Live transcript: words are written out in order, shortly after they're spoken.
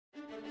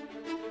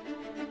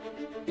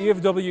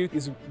EFW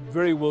is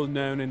very well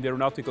known in the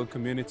aeronautical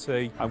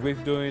community, and we're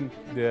doing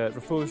the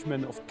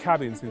refurbishment of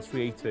cabins in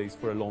 380s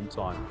for a long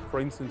time. For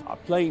instance, a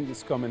plane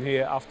that's coming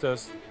here after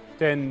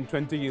 10,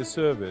 20 years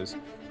service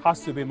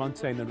has to be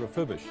maintained and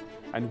refurbished,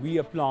 and we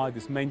apply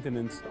this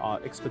maintenance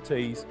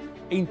expertise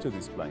into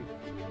this plane.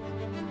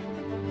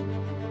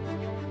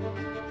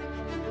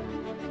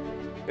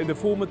 In the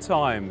former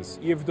times,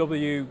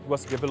 EFW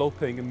was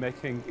developing and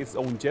making its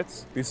own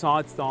jets.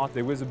 Besides that,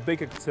 there was a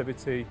big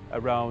activity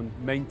around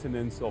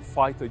maintenance of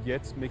fighter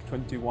jets,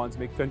 MiG-21s,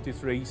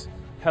 MiG-23s,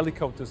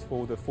 helicopters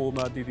for the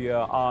former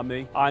DDR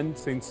army. And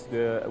since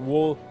the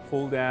wall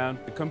fell down,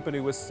 the company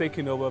was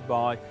taken over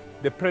by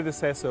the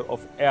predecessor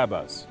of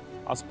Airbus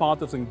as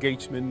part of the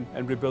engagement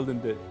and rebuilding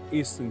the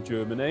Eastern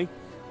Germany,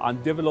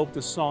 and developed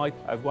the site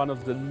as one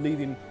of the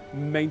leading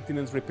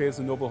maintenance, repairs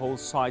and overhaul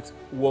sites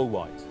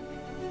worldwide.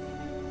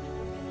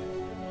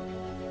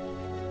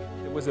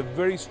 There was a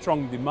very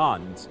strong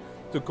demand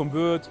to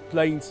convert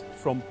planes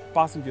from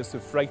passengers to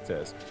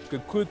freighters.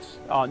 It could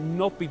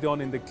not be done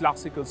in the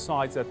classical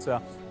sites that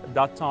at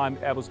that time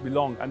Airbus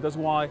belonged, and that's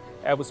why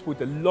Airbus put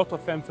a lot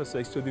of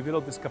emphasis to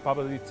develop these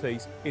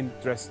capabilities in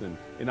Dresden,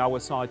 in our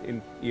site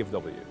in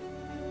EFW.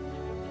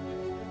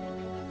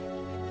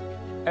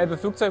 Elbe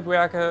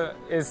Flugzeugwerke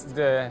is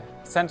the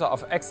center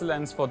of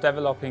excellence for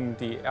developing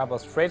the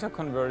Airbus freighter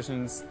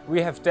conversions.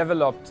 We have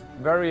developed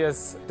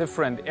various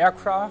different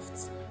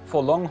aircrafts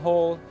for long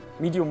haul,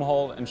 medium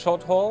haul and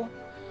short haul.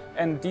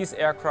 And these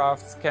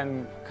aircrafts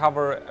can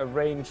cover a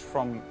range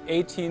from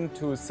 18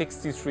 to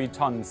 63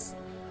 tons.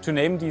 To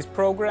name these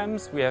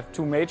programs, we have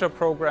two major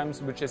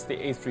programs, which is the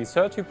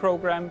A330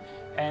 program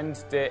and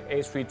the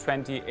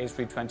A320,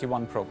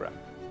 A321 program.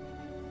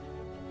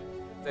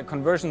 The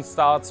conversion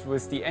starts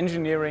with the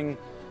engineering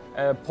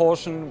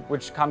portion,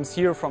 which comes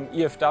here from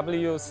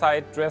EFW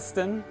site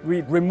Dresden.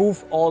 We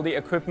remove all the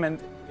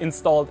equipment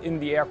installed in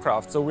the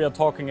aircraft. So we are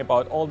talking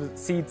about all the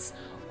seats,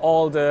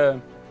 all the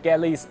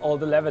galleys, all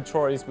the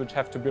lavatories which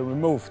have to be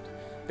removed.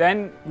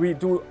 Then we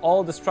do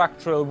all the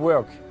structural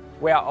work,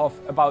 whereof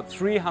about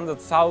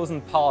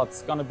 300,000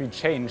 parts gonna be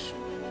changed.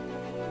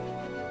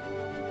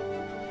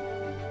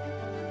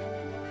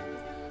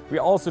 We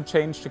also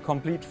changed the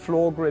complete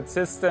floor grid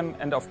system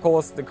and of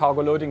course the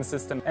cargo loading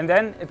system. And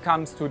then it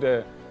comes to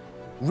the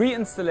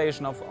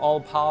reinstallation of all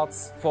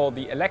parts for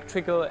the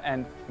electrical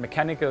and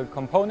mechanical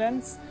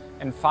components.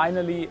 And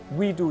finally,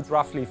 we do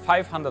roughly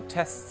 500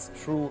 tests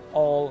through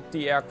all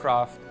the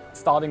aircraft,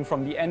 starting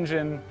from the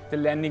engine, the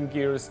landing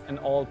gears and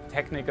all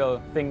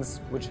technical things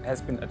which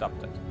has been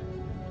adapted.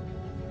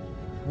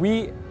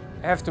 We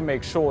have to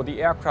make sure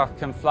the aircraft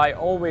can fly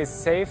always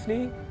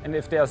safely, and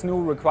if there's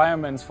new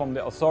requirements from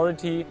the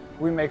authority,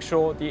 we make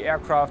sure the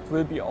aircraft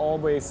will be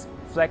always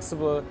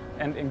flexible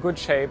and in good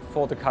shape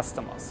for the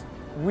customers.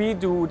 We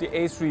do the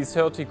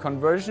A330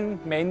 conversion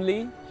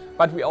mainly,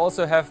 but we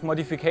also have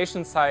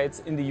modification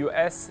sites in the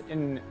US,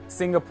 in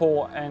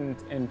Singapore and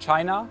in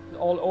China.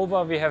 All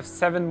over we have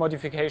 7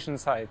 modification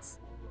sites.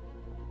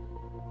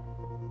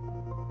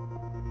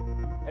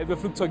 Elbe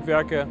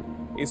Flugzeugwerke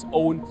is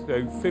owned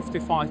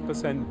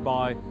 55%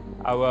 by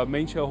our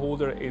main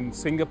shareholder in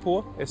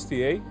Singapore,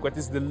 STA, that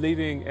is the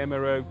leading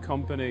MRO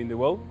company in the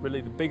world,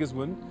 really the biggest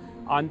one,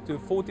 and to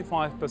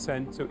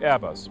 45% to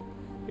Airbus.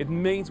 It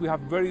means we have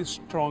very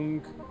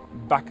strong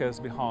backers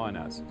behind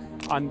us,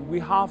 and we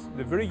have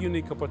the very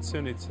unique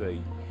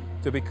opportunity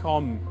to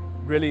become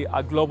really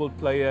a global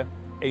player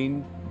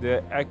in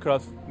the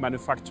aircraft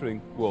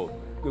manufacturing world.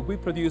 We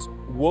produce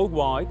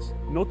worldwide,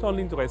 not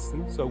only in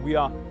Dresden, so we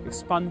are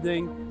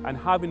expanding and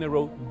having a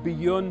role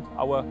beyond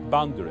our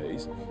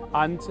boundaries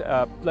and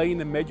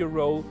playing a major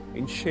role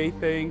in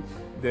shaping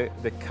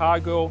the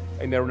cargo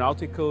and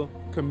aeronautical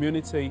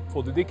community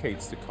for the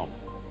decades to come.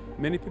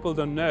 Many people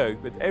don't know,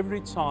 but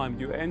every time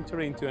you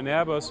enter into an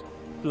Airbus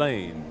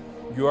plane,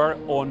 you are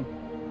on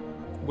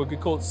what we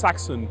call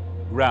Saxon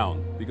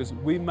ground, because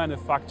we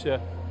manufacture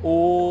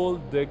all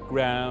the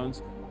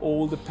grounds,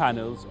 all the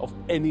panels of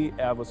any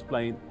Airbus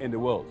plane in the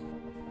world.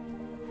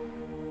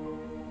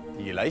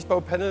 Die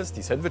Leichtbaupanels,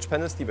 die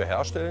Sandwich-Panels, die wir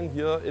herstellen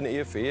hier in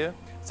EFW,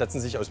 setzen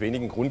sich aus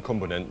wenigen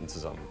Grundkomponenten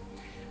zusammen.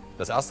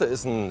 Das erste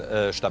ist ein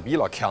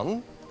stabiler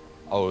Kern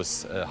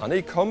aus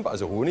Honeycomb,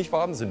 also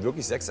Honigwaben, sind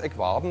wirklich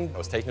Sechseckwaben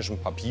aus technischem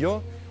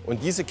Papier.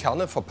 Und diese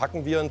Kerne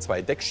verpacken wir in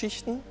 2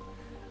 Deckschichten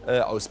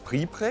aus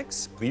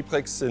Preprex.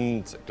 Preprex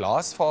sind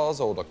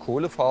Glasfaser oder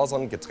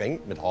Kohlefasern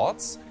getränkt mit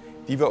Harz,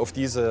 die wir auf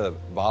diese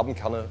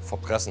Wabenkerne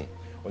verpressen.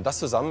 Und das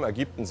zusammen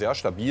ergibt einen sehr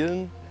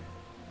stabilen,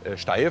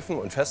 steifen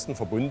und festen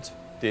Verbund,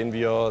 den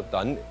wir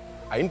dann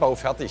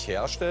einbaufertig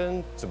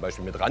herstellen, zum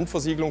Beispiel mit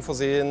Randversiegelung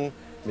versehen,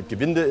 mit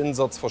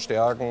Gewindeinserts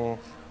verstärken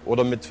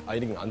oder mit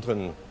einigen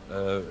anderen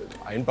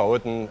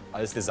Einbauten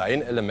als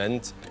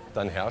Designelement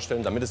dann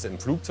herstellen, damit es im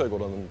Flugzeug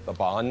oder in der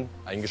Bahn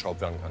eingeschraubt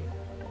werden kann.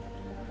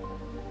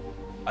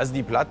 Also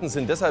die Platten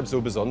sind deshalb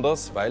so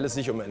besonders, weil es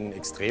sich um einen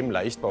extremen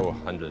Leichtbau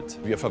handelt.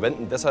 Wir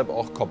verwenden deshalb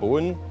auch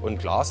Carbon und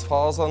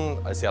Glasfasern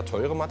als sehr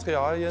teure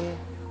Materialien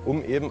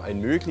um eben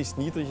ein möglichst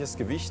niedriges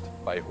Gewicht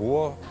bei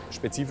hoher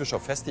spezifischer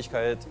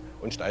Festigkeit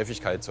und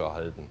Steifigkeit zu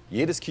erhalten.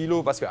 Jedes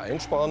Kilo, was wir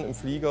einsparen im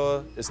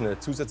Flieger, ist eine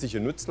zusätzliche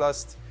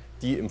Nutzlast,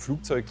 die im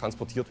Flugzeug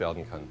transportiert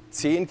werden kann.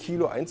 10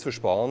 Kilo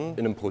einzusparen in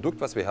einem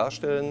Produkt, was wir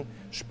herstellen,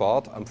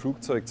 spart am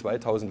Flugzeug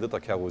 2000 Liter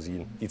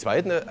Kerosin. Die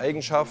zweite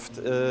Eigenschaft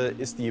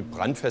ist die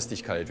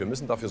Brandfestigkeit. Wir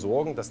müssen dafür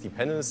sorgen, dass die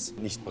Panels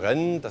nicht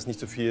brennen, dass nicht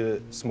so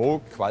viel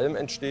Smoke, Qualm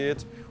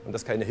entsteht und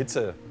dass keine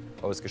Hitze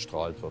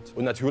ausgestrahlt wird.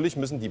 Und natürlich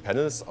müssen die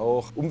Panels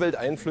auch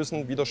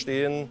Umwelteinflüssen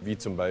widerstehen, wie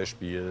zum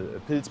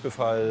Beispiel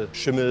Pilzbefall,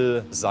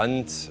 Schimmel,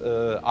 Sand,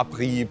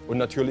 Abrieb und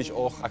natürlich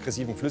auch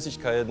aggressiven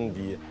Flüssigkeiten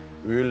wie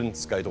Ölen,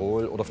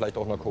 Skydrol oder vielleicht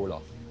auch einer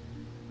Cola.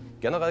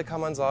 Generell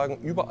kann man sagen,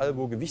 überall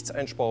wo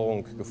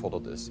Gewichtseinsparung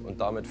gefordert ist und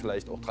damit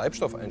vielleicht auch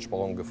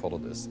Treibstoffeinsparung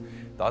gefordert ist,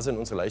 da sind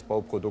unsere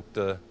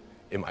Leichtbauprodukte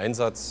im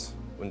Einsatz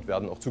und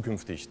werden auch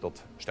zukünftig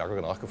dort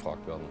stärker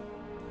nachgefragt werden.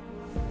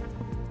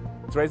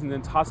 Dresden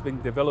has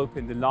been developed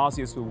in the last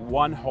years to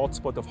one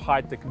hotspot of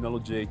high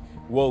technology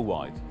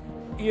worldwide.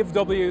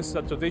 EFW is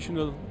a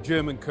traditional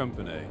German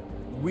company.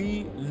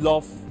 We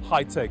love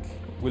high tech,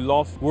 we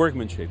love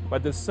workmanship, but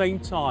at the same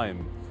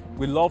time,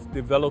 we love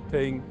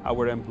developing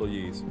our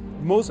employees.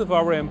 Most of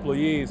our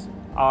employees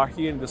are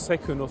here in the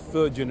second or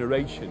third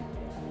generation.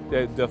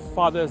 The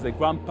fathers, the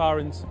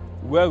grandparents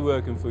were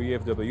working for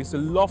EFW. It's a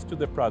love to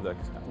the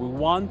product. We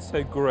want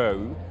to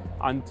grow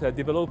and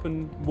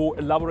developing more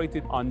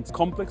elaborated and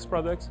complex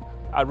products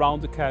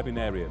around the cabin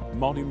area,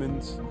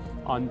 monuments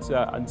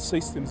and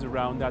systems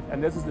around that.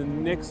 And this is the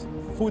next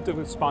foot of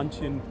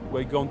expansion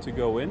we're going to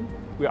go in.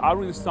 We are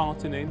already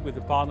starting in with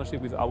a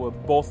partnership with our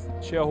both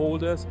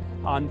shareholders,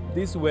 and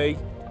this way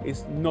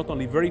is not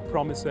only very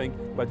promising,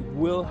 but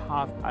will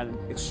have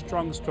a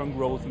strong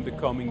growth in the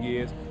coming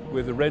years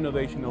with the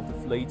renovation of the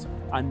fleet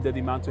and the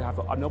demand to have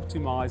an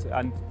optimized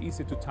and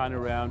easy to turn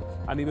around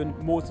and even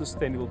more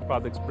sustainable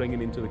products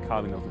bringing into the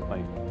cabin of the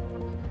plane.